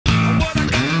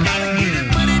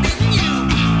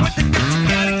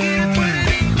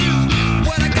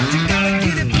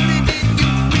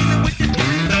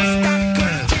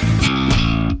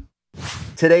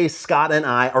Today, Scott and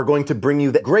I are going to bring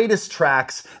you the greatest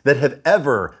tracks that have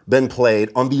ever been played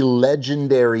on the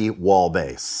legendary wall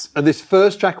bass. And this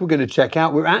first track we're going to check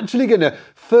out, we're actually going to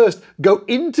first go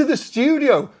into the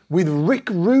studio with Rick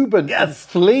Rubin and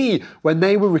Flea when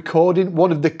they were recording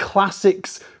one of the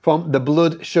classics from the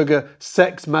Blood Sugar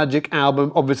Sex Magic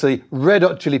album, obviously Red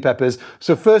Hot Chili Peppers.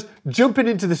 So first, jumping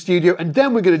into the studio, and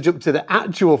then we're going to jump to the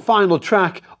actual final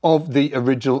track of the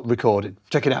original recording.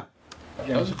 Check it out.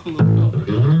 That was a cool little build.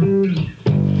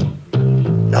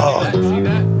 Oh. See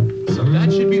that? So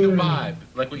that should be the vibe,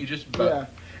 like what you just... Yeah.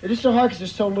 It is so hard because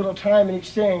there's so little time in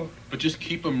each thing. But just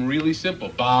keep them really simple.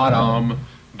 Ba-dum,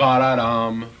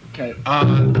 ba-da-dum. Okay. Dude,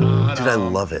 I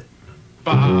love it.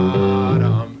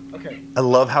 Ba-dum. Okay. I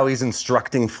love how he's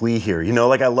instructing Flea here. You know,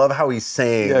 like I love how he's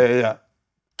saying,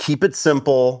 keep it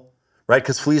simple, right?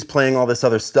 Because Flea's playing all this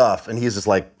other stuff, and he's just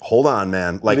like, hold on,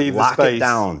 man. Like, lock it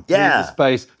down. Yeah. Leave the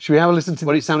space. Should we have a listen to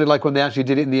what it sounded like when they actually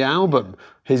did it in the album?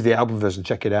 Here's the album version.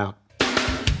 Check it out.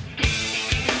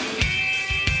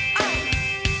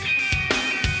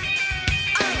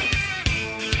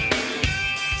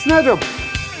 Snare drum.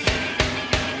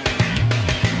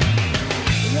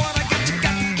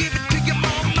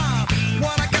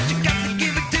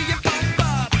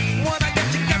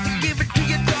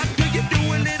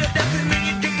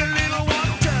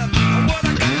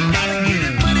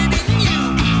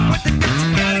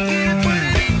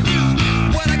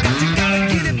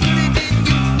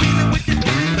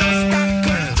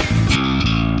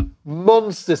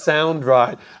 Monster sound,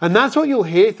 right? And that's what you'll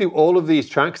hear through all of these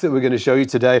tracks that we're going to show you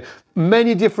today.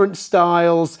 Many different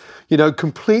styles, you know,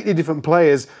 completely different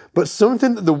players, but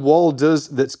something that the Wal does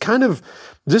that's kind of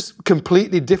just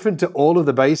completely different to all of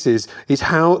the basses is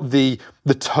how the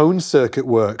tone circuit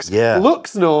works. Yeah.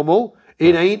 Looks normal,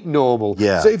 it ain't normal.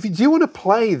 Yeah. So if you do want to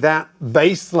play that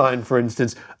bass line, for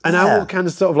instance, and I will kind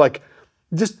of sort of like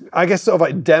just, I guess, sort of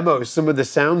like demo some of the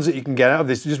sounds that you can get out of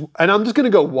this. And I'm just going to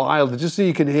go wild just so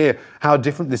you can hear how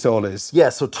different this all is. Yeah,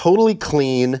 so totally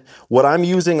clean. What I'm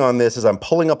using on this is I'm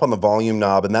pulling up on the volume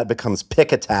knob, and that becomes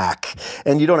pick attack.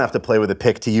 And you don't have to play with a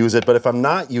pick to use it, but if I'm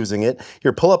not using it,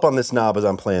 here, pull up on this knob as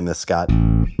I'm playing this, Scott.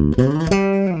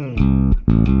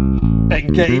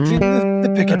 Engaging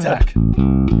the pick attack.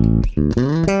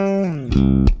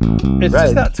 It's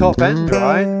just that top end,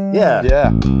 right? Yeah.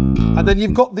 Yeah. And then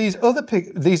you've got these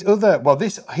other, well,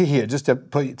 this here, just to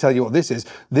tell you what this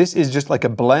is just like a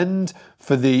blend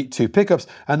for the two pickups.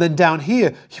 And then down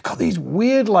here, you've got these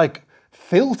weird like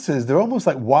filters. They're almost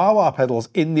like wah-wah pedals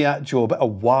in the actual, but a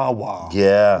wah-wah.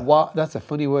 Yeah. Wah, that's a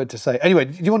funny word to say. Anyway,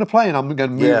 do you want to play? And I'm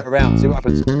going to move it around, see what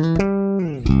happens.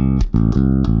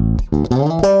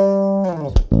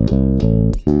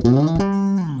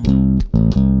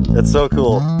 That's so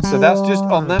cool. So that's just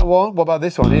on that one. What about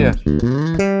this one here?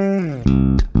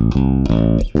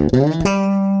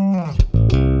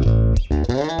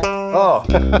 Oh.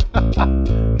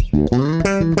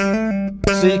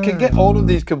 So you can get all of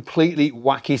these completely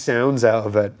wacky sounds out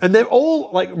of it. And they're all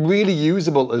like really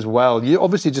usable as well. You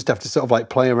obviously just have to sort of like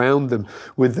play around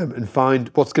with them and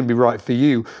find what's going to be right for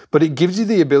you. But it gives you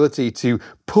the ability to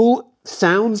pull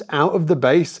sounds out of the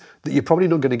bass that you're probably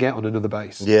not going to get on another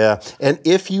bass. Yeah, and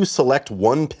if you select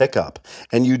one pickup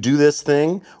and you do this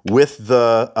thing with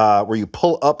the, where you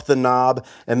pull up the knob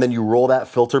and then you roll that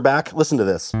filter back, listen to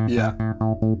this. Yeah.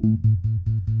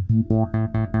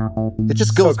 It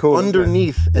just goes cool,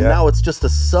 underneath, and now it's just a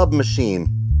sub-machine,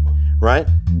 right?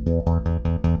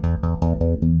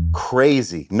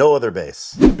 Crazy. No other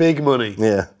bass. Big money.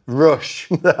 Yeah. Rush.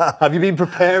 Have you been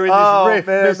preparing this riff,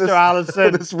 man, Mr.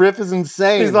 Allison? This riff is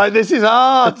insane. He's like, this is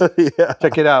hard. Yeah.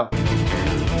 Check it out.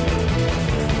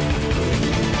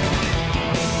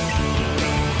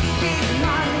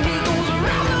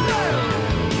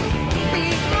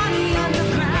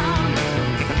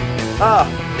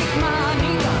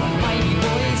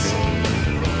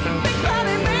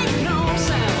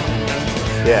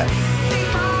 Yeah.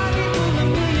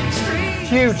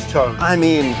 Huge tone. I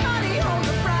mean,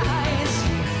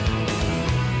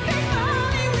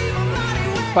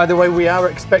 by the way, we are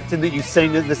expecting that you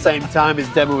sing at the same time as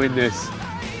demoing this.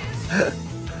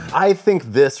 I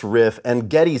think this riff and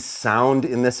Geddy's sound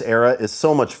in this era is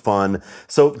so much fun.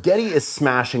 So Geddy is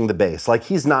smashing the bass. Like,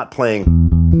 he's not playing.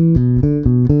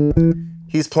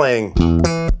 He's playing.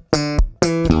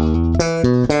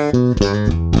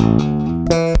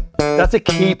 That's a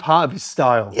key part of his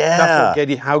style. Yeah. That's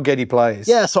what how Geddy plays.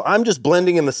 Yeah, so I'm just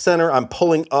blending in the center. I'm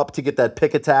pulling up to get that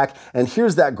pick attack. And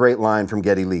here's that great line from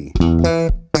Geddy Lee.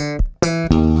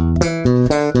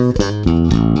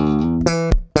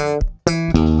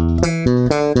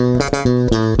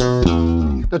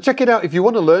 Now check check it out. If you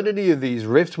want to learn any of these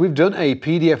riffs, we've done a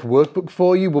PDF workbook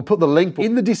for you. We'll put the link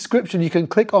in the description. You can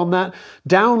click on that,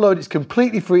 download. It's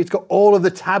completely free. It's got all of the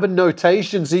tab and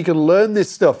notation so you can learn this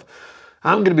stuff.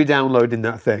 I'm going to be downloading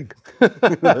that thing. Me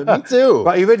too.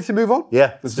 Right, are you ready to move on?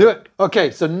 Yeah. Let's do it. Okay,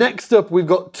 so next up we've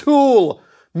got Tool,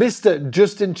 Mr.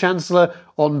 Justin Chancellor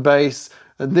on bass,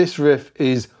 and this riff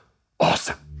is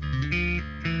awesome.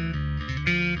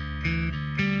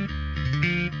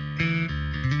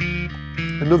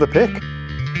 Another pick.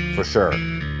 For sure.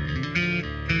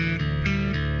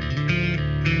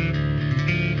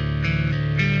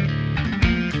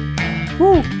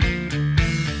 Woo.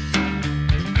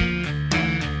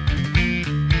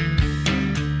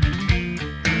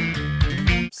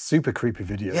 Super creepy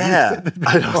video. Yeah,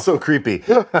 I know, so creepy.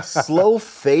 Slow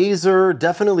phaser,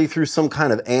 definitely through some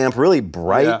kind of amp, really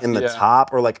bright in the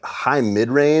top or like high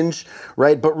mid-range,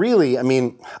 right? But really, I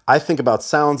mean, I think about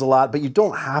sounds a lot, but you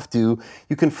don't have to.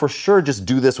 You can for sure just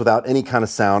do this without any kind of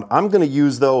sound. I'm gonna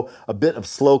use, though, a bit of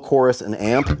slow chorus and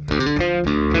amp.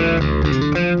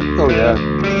 Oh, yeah.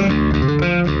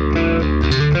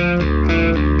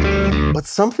 But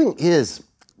something is,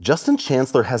 Justin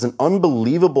Chancellor has an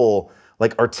unbelievable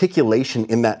like articulation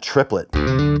in that triplet.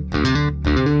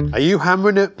 Are you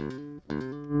hammering it?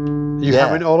 Are you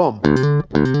hammering it all on?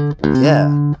 Yeah.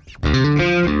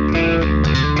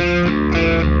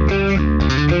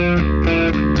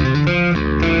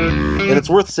 And it's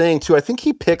worth saying too, I think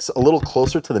he picks a little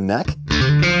closer to the neck.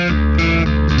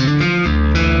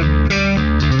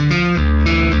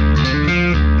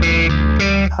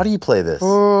 How do you play this?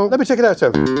 Let me check it out,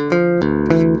 Toby.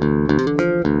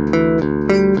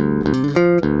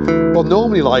 Well,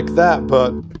 normally like that,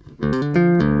 but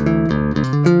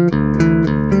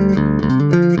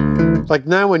like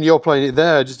now when you're playing it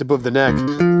there, just above the neck.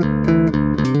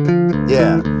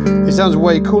 Yeah. It sounds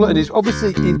way cooler, and he's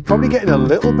probably getting a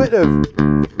little bit of,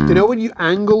 you know, when you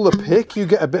angle the pick, you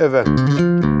get a bit of a,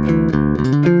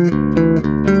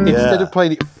 instead of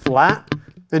playing it flat.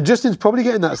 And Justin's probably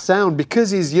getting that sound because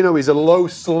he's, you know, he's a low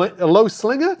slinger?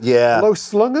 Yeah. A low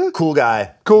slunger? Cool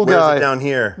guy. Cool Wears guy. it down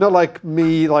here. Not like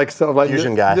me, like sort of like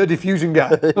Diffusion guy. The diffusion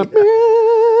guy.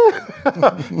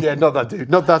 Yeah, not that dude.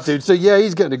 Not that dude. So yeah,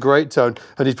 he's getting a great tone,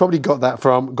 and he's probably got that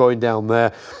from going down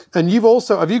there. And you've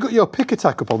also, have you got your pick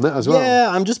attack up on that as well?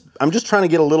 Yeah, I'm just trying to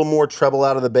get a little more treble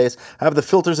out of the bass. I have the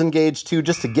filters engaged too,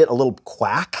 just to get a little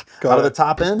quack out of the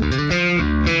top end.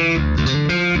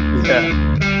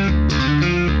 Yeah.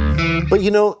 But you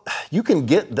know, you can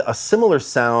get a similar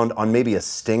sound on maybe a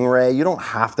Stingray. You don't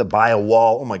have to buy a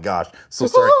Wal. Oh my gosh, so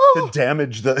sorry to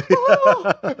damage the.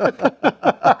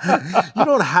 You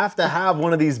don't have to have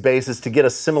one of these basses to get a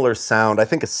similar sound. I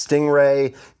think a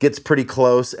Stingray gets pretty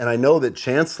close, and I know that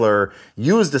Chancellor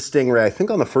used a Stingray, I think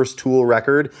on the first Tool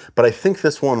record, but I think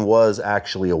this one was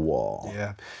actually a Wal.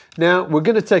 Yeah. Now we're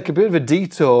going to take a bit of a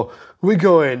detour. We're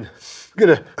gonna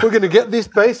get this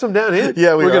bass from down here.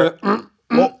 Yeah, we're gonna.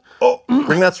 Oh,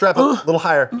 bring that strap up a little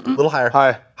higher, a little higher.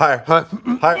 Higher. Higher. Higher.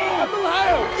 Higher. A little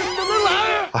higher. Just a little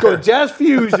higher. Go jazz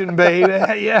fusion, baby.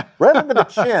 Yeah. Right under the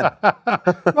chin.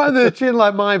 Right under the chin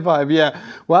like my vibe, yeah.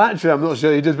 Well, actually, I'm not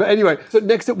sure he does. But anyway, so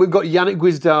next up, we've got Janek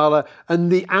Gwizdala,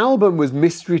 and the album was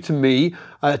Mystery to Me,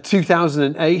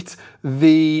 2008.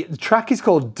 The track is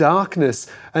called Darkness,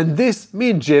 and this, me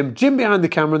and Jim behind the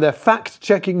camera, they're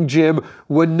fact-checking Jim,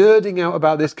 we're nerding out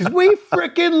about this, because we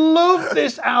freaking love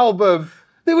this album.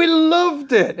 We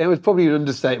loved it. It was probably an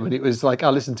understatement. It was like, I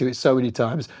listened to it so many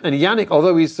times. And Janek,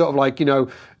 although he's sort of like, you know,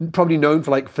 probably known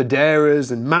for like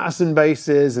Federas and Madison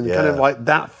basses and kind of like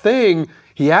that thing,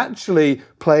 he actually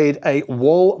played a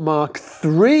Wal Mk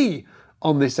 3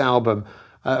 on this album,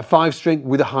 5-string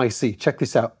with a high C. Check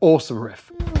this out. Awesome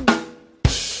riff.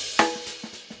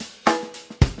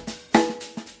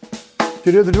 Do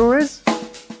you know who the drummer is?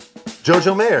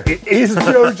 Jojo Mayer. It is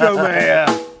Jojo Mayer.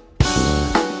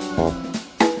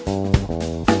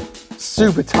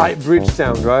 Super tight bridge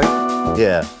sound, right?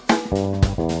 Yeah.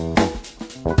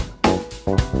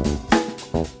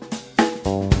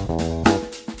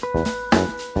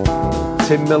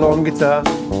 Tim Miller on guitar.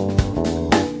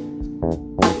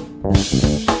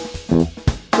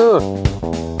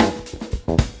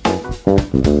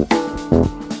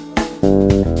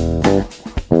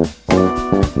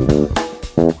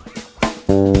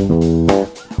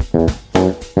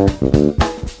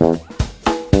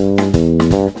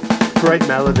 Great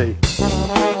melody.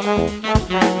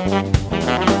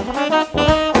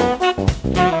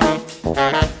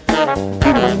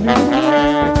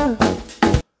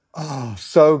 Oh,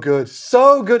 so So good.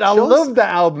 So good. I love that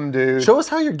album, dude. Show us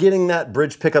how you're getting that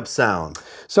bridge pickup sound.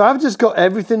 So I've just got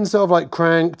everything sort of like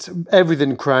cranked,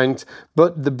 everything cranked,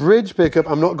 but the bridge pickup,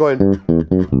 I'm not going.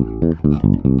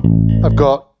 I've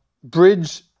got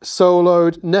bridge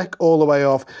soloed, neck all the way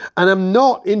off, and I'm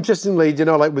not, interestingly, you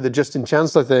know, like with the Justin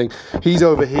Chancellor thing, he's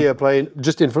over here playing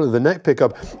just in front of the neck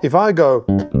pickup. If I go,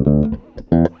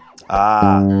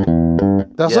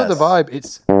 that's not the vibe.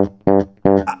 It's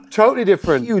totally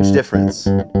different. Huge difference.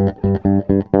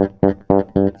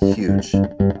 Huge.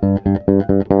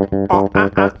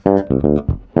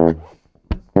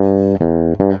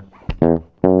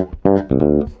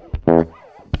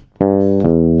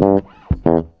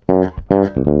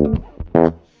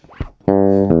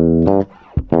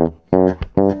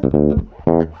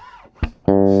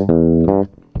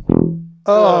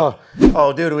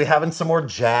 Oh, dude, are we having some more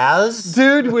jazz?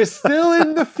 Dude, we're still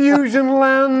in the fusion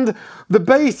land. The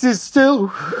bass is still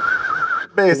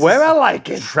where I like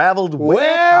it. Traveled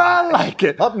where I like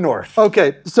it. Up north.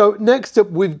 Okay, so next up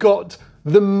we've got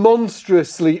the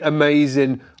monstrously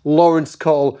amazing Laurence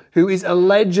Cottle, who is a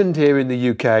legend here in the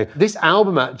UK. This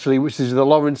album, actually, which is the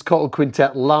Laurence Cottle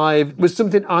Quintet Live, was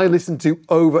something I listened to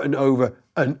over and over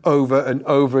and over and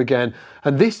over again.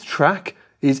 And this track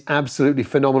is absolutely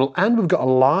phenomenal. And we've got a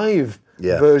live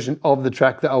version of the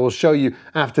track that I will show you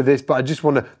after this. But I just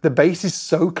want to, the bass is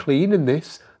so clean in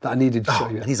this that I needed to show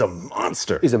you. He's a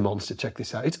monster. He's a monster. Check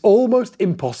this out. It's almost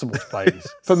impossible to play this.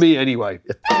 For me, anyway.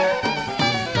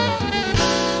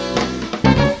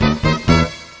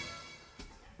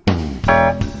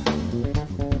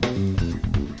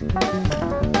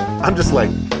 I'm just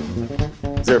like,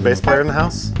 is there a bass player in the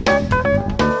house?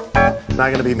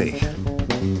 Not gonna be me.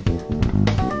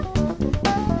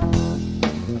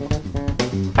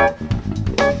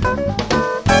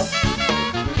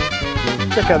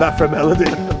 Check out that for a melody.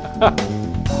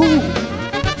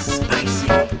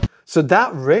 Spicy. So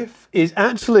that riff is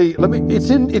actually, it's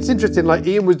interesting, like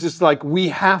Ian was just like, we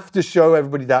have to show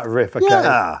everybody that riff, okay?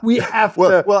 Yeah. We have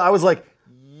to. Well, I was like,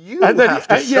 and then,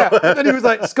 and then he was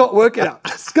like, Scott, work it out.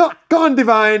 Scott, go on,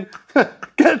 Divine.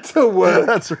 Get to work.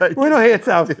 That's right. We're not here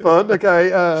to have fun, okay?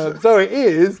 So it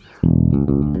is.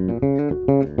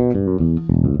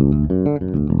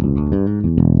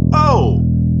 Oh!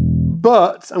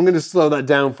 But I'm going to slow that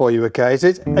down for you, okay? So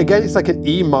it's like an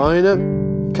E minor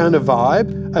kind of vibe,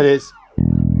 and it's.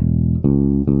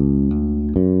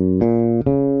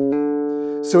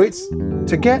 So it's,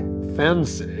 to get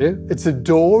fancy, it's a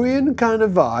Dorian kind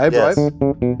of vibe, right?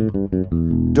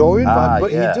 Dorian vibe,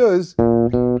 but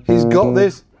he's got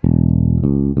this,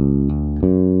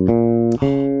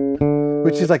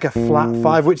 which is like a flat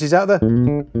 5, which is out there.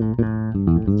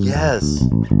 Yes.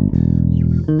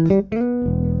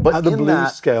 But at the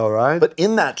blues scale, right? But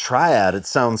in that triad, it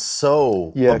sounds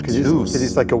so because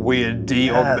it's like a weird D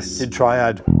augmented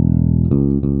triad.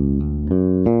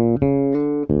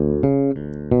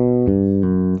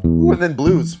 And then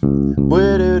blues.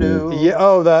 Yeah,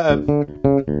 oh, that.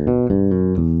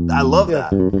 I love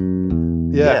that.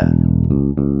 Yeah.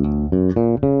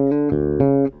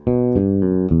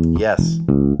 Yes.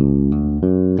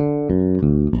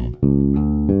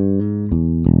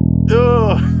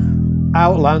 Ugh.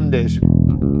 Outlandish.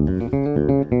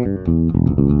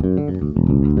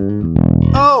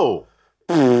 Oh!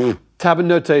 Tab and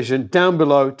notation down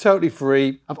below, totally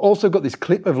free. I've also got this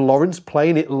clip of Laurence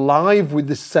playing it live with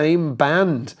the same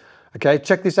band. Okay,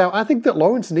 check this out. I think that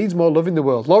Laurence needs more love in the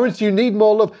world. Laurence, you need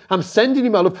more love. I'm sending you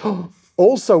my love.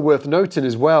 Also worth noting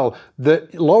as well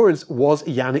that Laurence was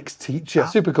Janek's teacher.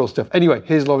 Super cool stuff. Anyway,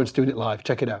 here's Laurence doing it live.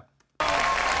 Check it out.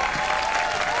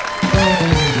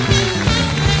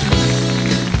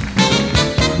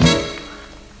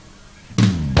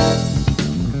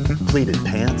 Pleated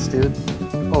pants, dude.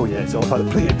 Oh yeah, it's all about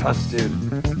the pleated pants, dude.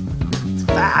 It's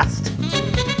fast.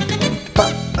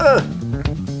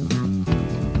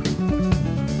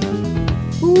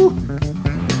 Ooh.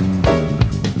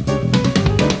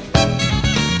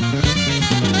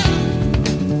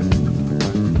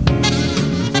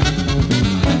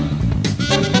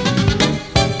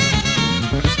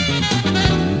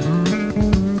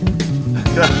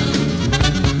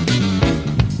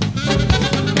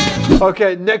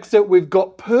 Okay, next up we've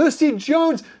got Percy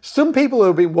Jones. Some people who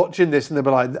have been watching this and they'll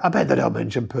be like, I bet they don't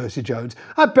mention Percy Jones.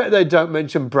 I bet they don't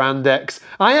mention Brand X.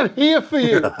 I am here for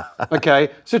you.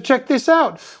 Okay, so check this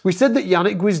out. We said that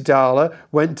Janek Gwizdala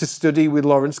went to study with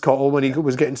Laurence Cottle when he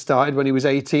was getting started when he was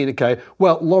 18, okay?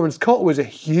 Well, Laurence Cottle was a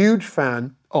huge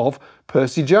fan of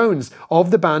Percy Jones. Of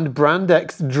the band Brand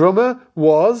X, drummer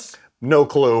was... No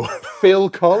clue. Phil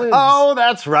Collins. Oh,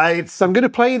 that's right. So I'm going to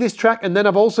play you this track, and then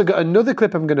I've also got another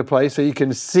clip I'm going to play so you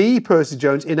can see Percy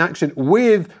Jones in action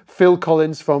with Phil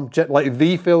Collins from,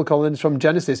 the Phil Collins from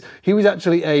Genesis. He was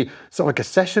actually a sort of like a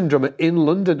session drummer in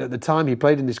London at the time. He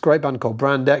played in this great band called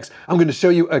Brand X. I'm going to show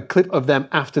you a clip of them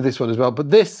after this one as well. But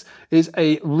this is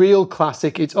a real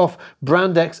classic. It's off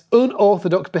Brand X,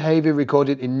 Unorthodox Behavior,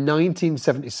 recorded in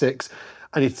 1976,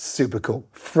 and it's super cool.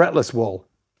 Fretless Wal,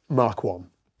 Mark 1.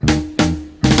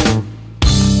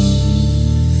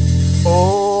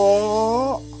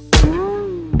 Oh!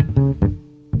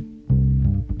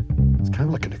 It's kind of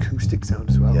like an acoustic sound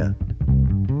as well. Yeah.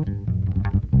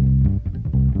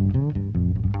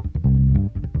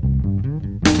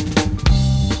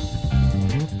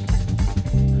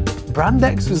 Brand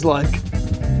X was like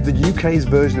the UK's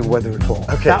version of Weather Report.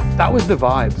 Okay. That was the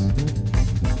vibes.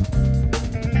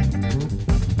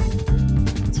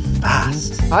 It's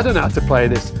fast. I don't know how to play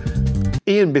this.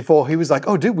 Ian, before, he was like,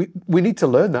 oh, dude, we need to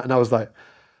learn that. And I was like,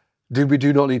 dude, we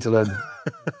do not need to learn that.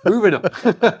 Moving on.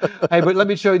 Hey, but let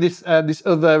me show you this this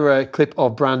other clip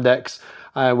of Brand X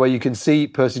where you can see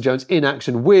Percy Jones in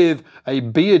action with a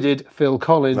bearded Phil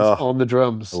Collins on the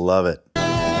drums. Love it.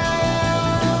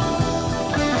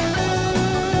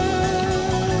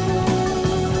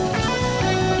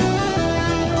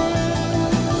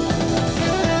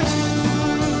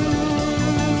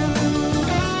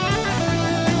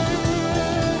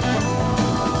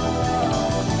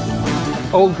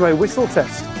 Old Grey Whistle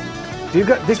Test.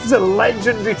 This was a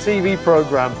legendary TV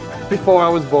program before I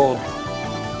was born.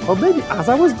 Or maybe as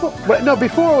I was born. Wait, no,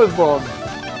 before I was born.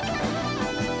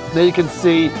 There you can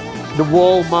see the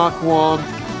Wal Mark 1,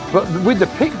 but with the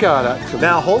pick guard actually.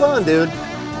 Now, hold on, dude.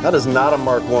 That is not a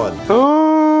Mark 1.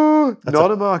 Oh,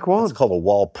 not a Mark 1. It's called a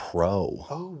Wal Pro.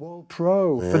 Oh, Wal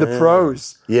Pro. For the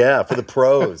pros. Yeah, for the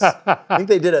pros. I think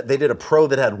they did a Pro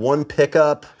that had one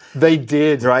pickup. They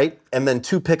did. Right? And then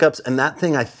 2 pickups, and that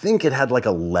thing, I think it had like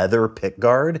a leather pick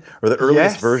guard, or the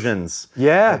earliest versions.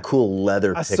 Yeah. A cool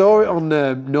leather pick saw guard. it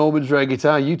on Norman's Rare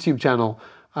Guitar YouTube channel.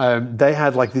 They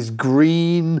had like this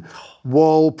green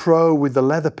Wal Pro with the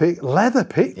leather pick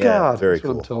guard. Very That's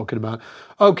cool. what I'm talking about.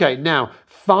 Okay, now,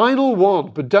 final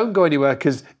one, but don't go anywhere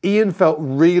because Ian felt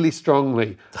really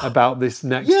strongly about this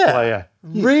next player.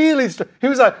 Really strong. He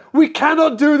was like, we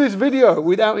cannot do this video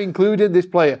without including this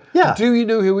player. Yeah. Do you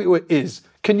know who it is?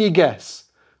 Can you guess?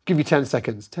 Give you 10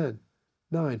 seconds. 10,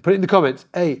 9. Put it in the comments.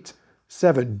 8,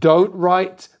 7. Don't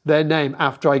write their name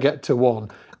after I get to 1.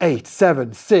 8,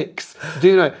 7, 6. Do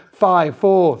you know? 5,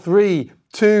 4, 3,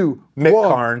 2, Mick 1.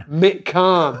 Karn. Mick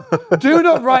Karn. Do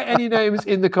not write any names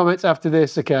in the comments after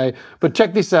this, okay? But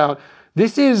check this out.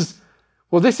 This is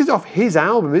off his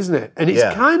album, isn't it? And it's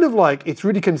kind of like, it's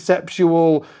really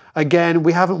conceptual. Again,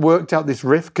 we haven't worked out this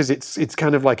riff because it's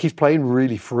kind of like he's playing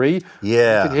really free.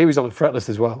 Yeah. You can hear he's on a fretless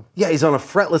as well. Yeah, he's on a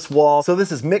fretless Wal. So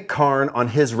this is Mick Karn on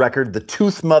his record, The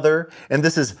Tooth Mother, and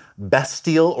this is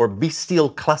Bestiel or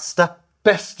Bestiel Cluster.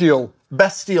 Bestiel.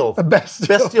 Bestiel. A Bestiel.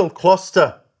 Bestiel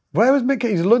Cluster. Where was Mick?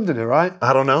 He's a Londoner, right?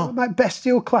 I don't know. Like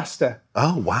Bestial Cluster.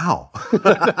 Oh, wow.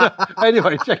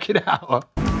 Anyway, check it out.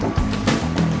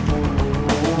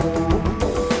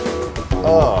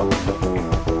 Oh.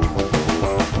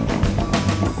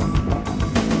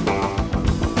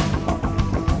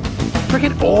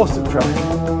 Freaking awesome track.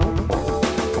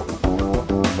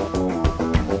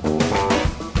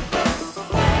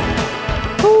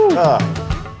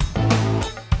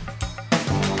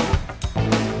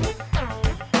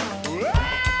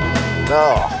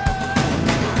 No.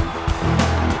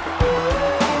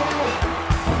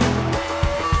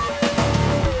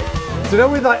 So, you know,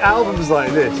 with like albums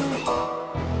like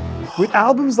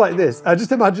this, I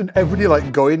just imagine everybody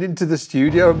like going into the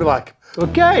studio and be like,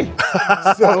 okay,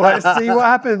 so let's see what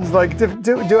happens. Like,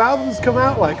 do albums come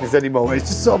out like this anymore? It's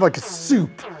just sort of like a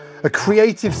soup, a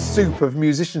creative soup of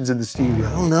musicians in the studio.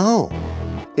 I don't know.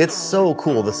 It's so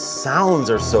cool. The sounds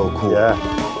are so cool. Yeah.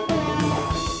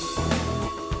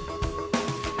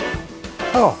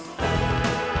 Oh.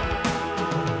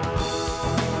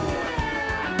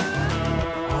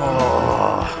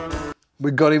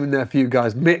 We got him in there for you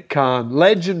guys. Mick Karn,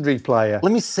 legendary player.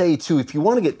 Let me say, too, if you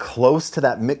want to get close to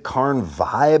that Mick Karn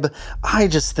vibe, I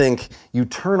just think you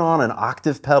turn on an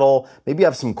octave pedal, maybe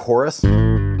have some chorus. Yeah.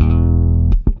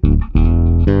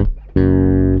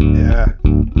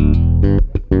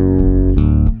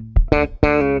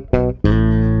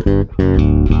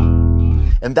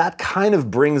 And that kind of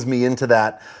brings me into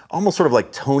that almost sort of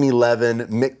like Tony Levin,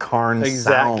 Mick Karn sound.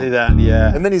 Exactly that,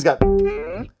 yeah. And then he's got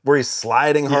where he's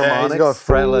sliding harmonics. He's got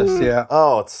fretless, yeah.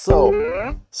 Oh, it's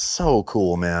so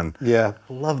cool, man. Yeah.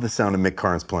 I love the sound of Mick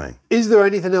Karn's playing. Is there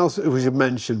anything else that we should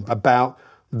mention about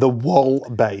the Wal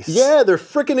bass? Yeah, they're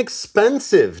freaking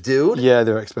expensive, dude. Yeah,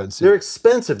 they're expensive. They're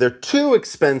expensive. They're too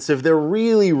expensive. They're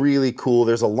really, really cool.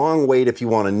 There's a long wait if you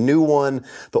want a new one.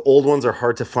 The old ones are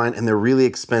hard to find and they're really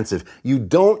expensive. You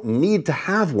don't need to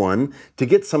have one to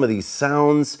get some of these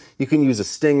sounds. You can use a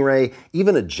Stingray.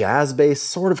 Even a jazz bass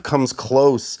sort of comes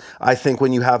close, I think,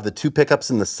 when you have the 2 pickups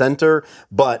in the center,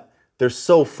 but they're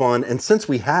so fun. And since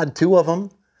we had 2 of them,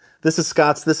 this is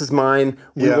Scott's, this is mine.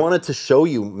 We wanted to show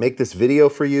you, make this video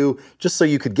for you, just so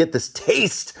you could get this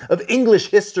taste of English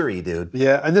history, dude.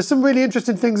 Yeah, and there's some really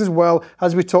interesting things as well.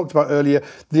 As we talked about earlier,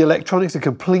 the electronics are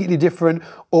completely different.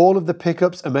 All of the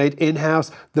pickups are made in-house.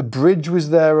 The bridge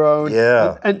was their own.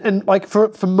 Yeah. And like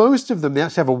for most of them, they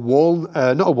actually have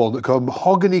a not a walnut core,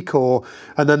 mahogany core,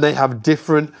 and then they have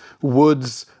different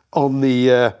woods on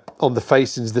the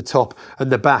facings, the top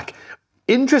and the back.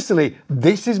 Interestingly,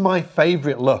 this is my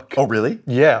favorite look. Oh, really?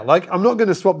 Yeah, like I'm not going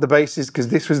to swap the basses because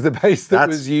this was the bass that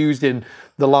was used in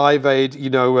the Live Aid, you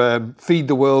know, Feed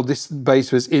the World. This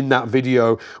bass was in that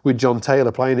video with John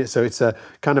Taylor playing it, so it's a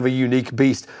kind of a unique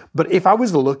beast. But if I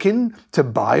was looking to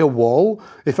buy a Wal,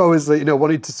 if I was, you know,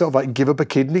 wanting to sort of like give up a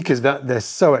kidney because they're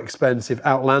so expensive,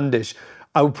 outlandish,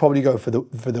 I would probably go for the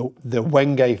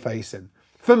Wenge facing.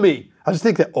 For me, I just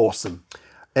think they're awesome.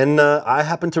 And I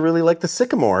happen to really like the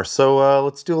Sycamore, so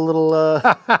let's do a little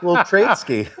trade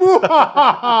ski.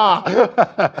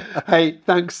 Hey,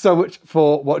 thanks so much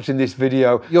for watching this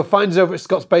video. You'll find us over at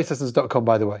scottsbasslessons.com,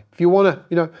 by the way. If you want to,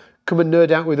 you know, come and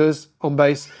nerd out with us on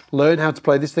bass, learn how to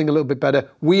play this thing a little bit better,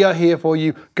 we are here for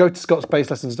you. Go to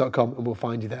scottsbasslessons.com and we'll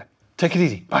find you there. Take it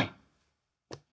easy. Bye.